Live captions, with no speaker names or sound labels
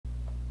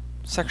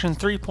Section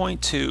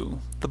 3.2,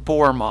 the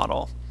Bohr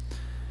Model.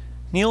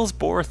 Niels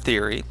Bohr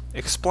theory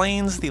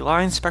explains the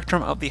line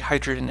spectrum of the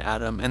hydrogen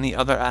atom and the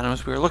other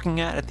atoms we were looking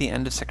at the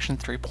end of section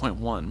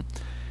 3.1.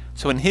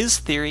 So in his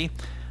theory,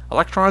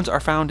 electrons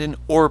are found in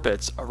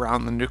orbits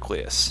around the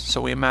nucleus.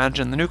 So we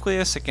imagine the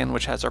nucleus, again,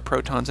 which has our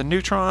protons and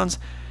neutrons,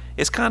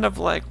 is kind of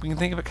like, we can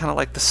think of it kind of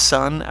like the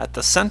sun at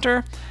the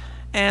center,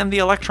 and the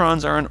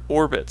electrons are in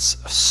orbits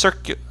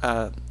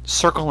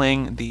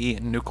circling the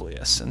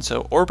nucleus. And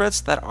so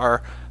orbits that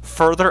are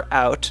further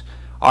out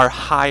are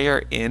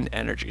higher in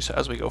energy. So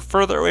as we go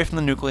further away from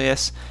the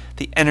nucleus,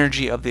 the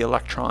energy of the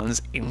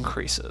electrons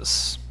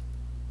increases.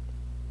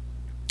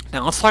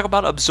 Now let's talk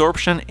about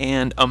absorption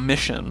and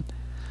emission.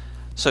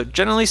 So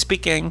generally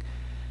speaking,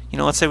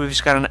 let's say we've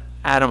just got an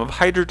atom of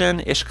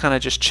hydrogen, it's kind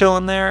of just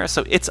chilling there,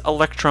 so its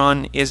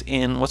electron is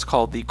in what's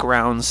called the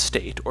ground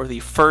state, or the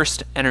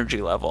first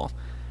energy level.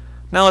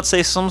 Now let's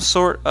say some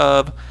sort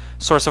of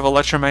source of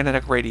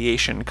electromagnetic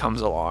radiation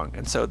comes along,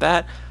 and so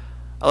that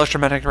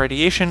electromagnetic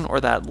radiation, or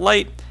that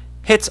light,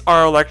 hits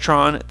our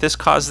electron. This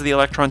causes the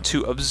electron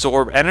to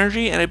absorb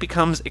energy, and it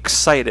becomes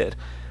excited.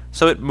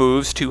 So it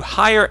moves to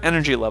higher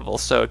energy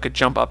levels, so it could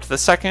jump up to the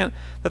second,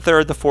 the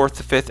third, the fourth,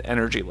 the fifth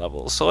energy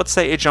levels. So let's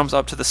say it jumps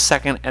up to the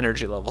second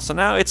energy level. So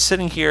now it's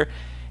sitting here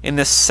in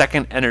this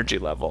second energy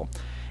level.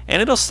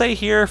 And it'll stay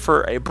here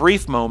for a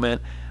brief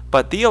moment,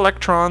 but the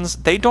electrons,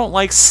 they don't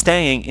like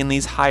staying in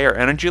these higher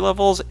energy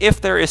levels if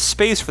there is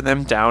space for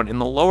them down in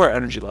the lower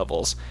energy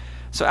levels.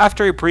 So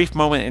after a brief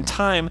moment in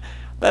time,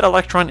 that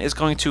electron is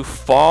going to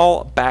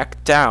fall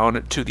back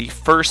down to the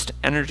first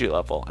energy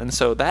level. And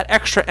so that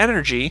extra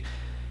energy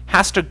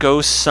has to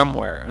go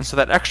somewhere, and so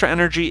that extra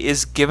energy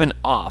is given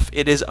off.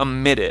 It is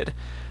emitted.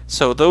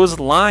 So those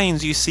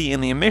lines you see in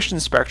the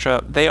emission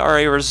spectra, they are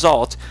a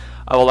result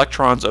of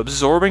electrons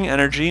absorbing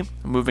energy,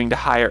 moving to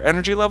higher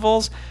energy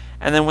levels,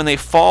 and then when they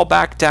fall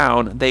back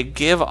down, they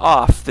give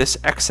off this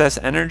excess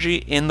energy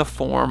in the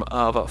form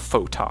of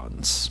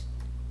photons.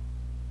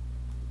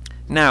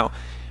 Now,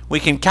 we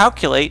can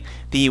calculate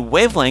the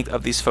wavelength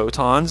of these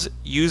photons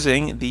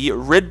using the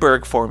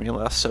Rydberg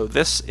formula. So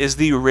this is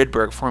the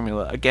Rydberg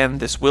formula. Again,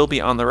 this will be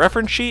on the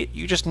reference sheet.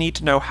 You just need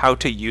to know how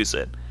to use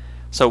it.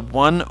 So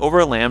 1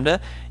 over lambda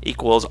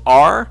equals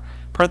r,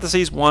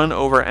 parentheses 1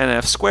 over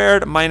nf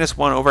squared minus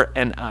 1 over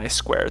ni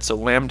squared. So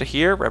lambda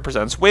here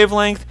represents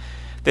wavelength.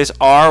 This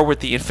r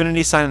with the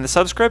infinity sign in the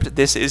subscript,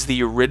 this is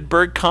the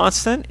Rydberg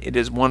constant. It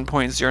is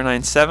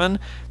 1.097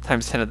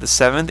 times 10 to the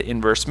 7th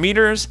inverse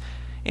meters.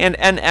 And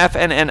NF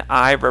and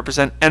NI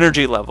represent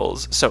energy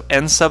levels. So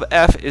N sub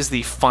F is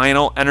the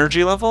final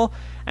energy level,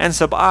 N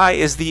sub I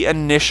is the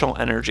initial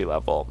energy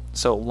level.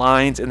 So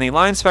lines in the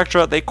line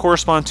spectra, they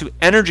correspond to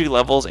energy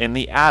levels in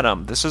the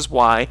atom. This is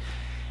why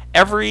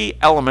every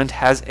element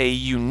has a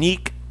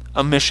unique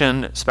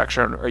emission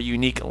spectrum or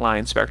unique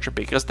line spectra,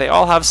 because they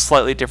all have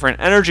slightly different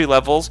energy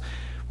levels,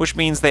 which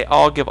means they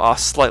all give off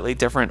slightly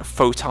different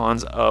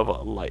photons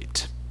of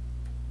light.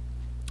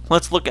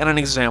 Let's look at an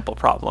example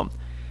problem.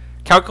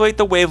 Calculate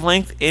the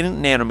wavelength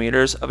in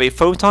nanometers of a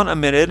photon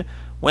emitted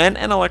when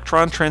an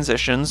electron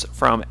transitions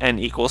from n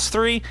equals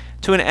 3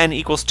 to an n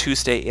equals 2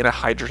 state in a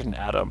hydrogen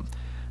atom.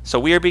 So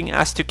we are being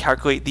asked to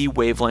calculate the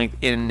wavelength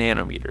in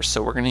nanometers.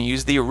 So we're going to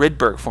use the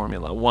Rydberg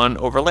formula. 1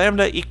 over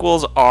lambda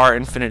equals r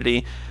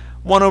infinity,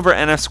 1 over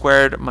nf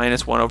squared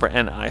minus 1 over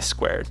ni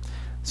squared.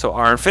 So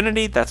r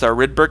infinity, that's our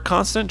Rydberg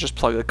constant. Just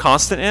plug the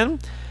constant in.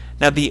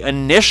 Now the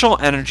initial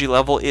energy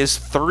level is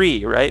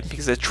 3, right?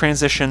 Because it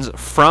transitions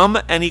from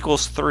n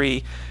equals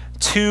 3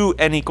 to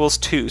n equals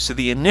 2. So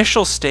the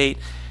initial state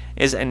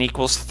is n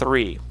equals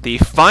 3. The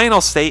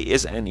final state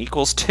is n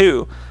equals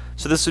 2.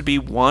 So this would be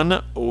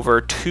 1 over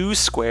 2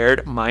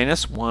 squared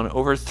minus 1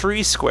 over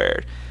 3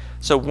 squared.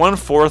 So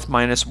 1/4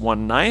 minus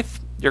 1/9.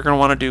 You're going to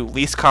want to do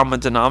least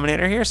common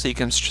denominator here, so you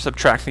can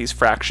subtract these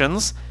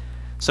fractions.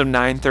 So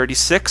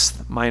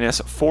 9/36 minus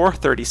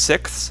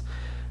 4/36.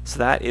 So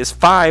that is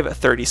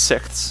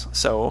 5/36.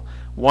 So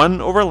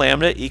 1 over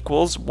lambda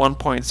equals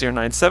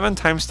 1.097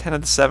 times 10 to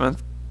the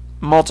 7th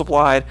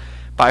multiplied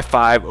by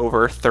 5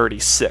 over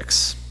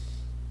 36.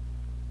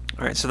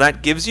 All right, so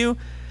that gives you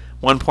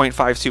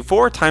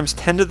 1.524 times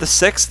 10 to the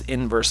 6th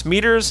inverse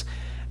meters.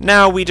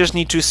 Now we just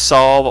need to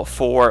solve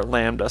for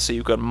lambda. So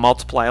you could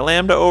multiply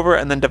lambda over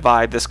and then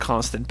divide this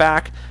constant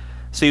back.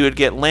 So you would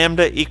get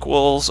lambda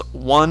equals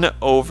 1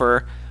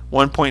 over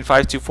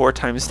 1.524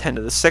 times 10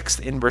 to the 6th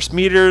inverse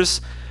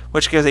meters,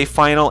 which gives a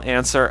final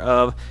answer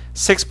of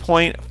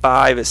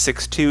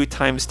 6.562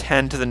 times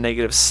 10 to the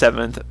negative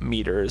 7th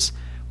meters.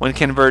 When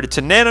converted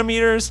to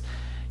nanometers,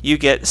 you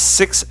get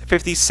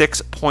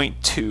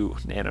 656.2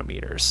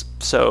 nanometers.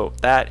 So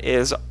that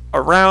is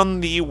around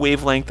the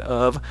wavelength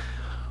of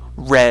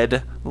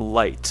red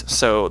light.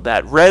 So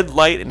that red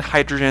light in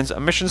hydrogen's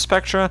emission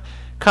spectra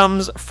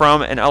comes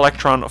from an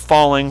electron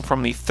falling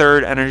from the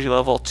third energy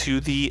level to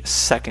the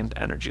second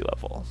energy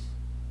level.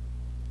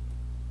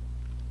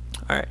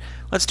 All right,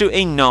 let's do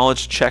a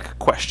knowledge check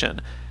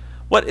question.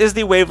 What is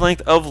the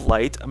wavelength of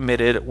light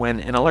emitted when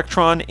an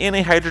electron in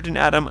a hydrogen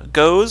atom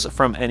goes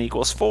from n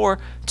equals 4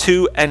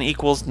 to n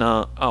equals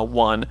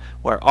 1,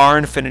 where R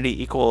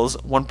infinity equals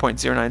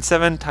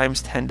 1.097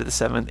 times 10 to the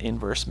 7th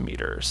inverse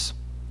meters?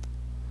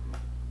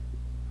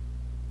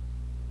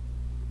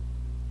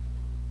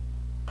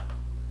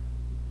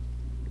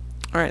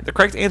 All right, the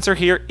correct answer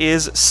here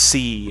is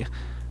C,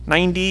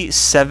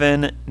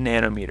 97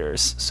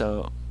 nanometers.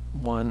 So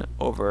 1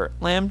 over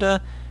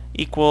lambda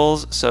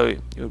equals, so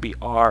it would be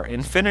R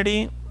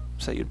infinity,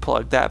 so you'd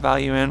plug that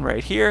value in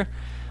right here,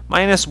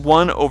 minus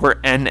 1 over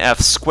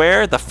NF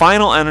squared. The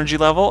final energy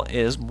level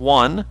is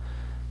 1,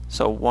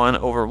 so 1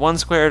 over 1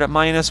 squared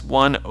minus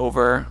 1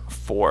 over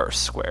 4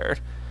 squared.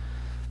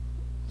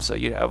 So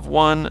you'd have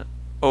 1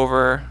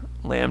 over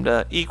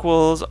lambda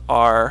equals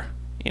R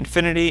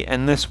infinity,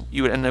 and this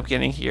you would end up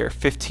getting here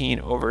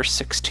 15 over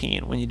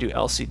 16 when you do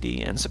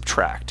LCD and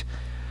subtract.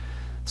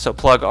 So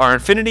plug R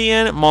infinity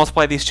in,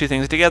 multiply these two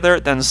things together,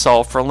 then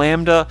solve for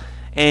lambda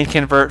and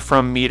convert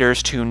from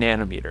meters to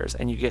nanometers,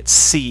 and you get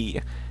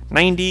C,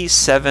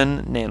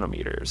 97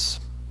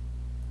 nanometers.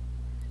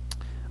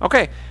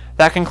 Okay,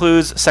 that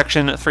concludes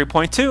section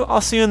 3.2.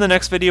 I'll see you in the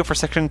next video for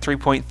section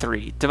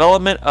 3.3,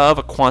 development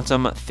of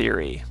quantum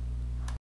theory.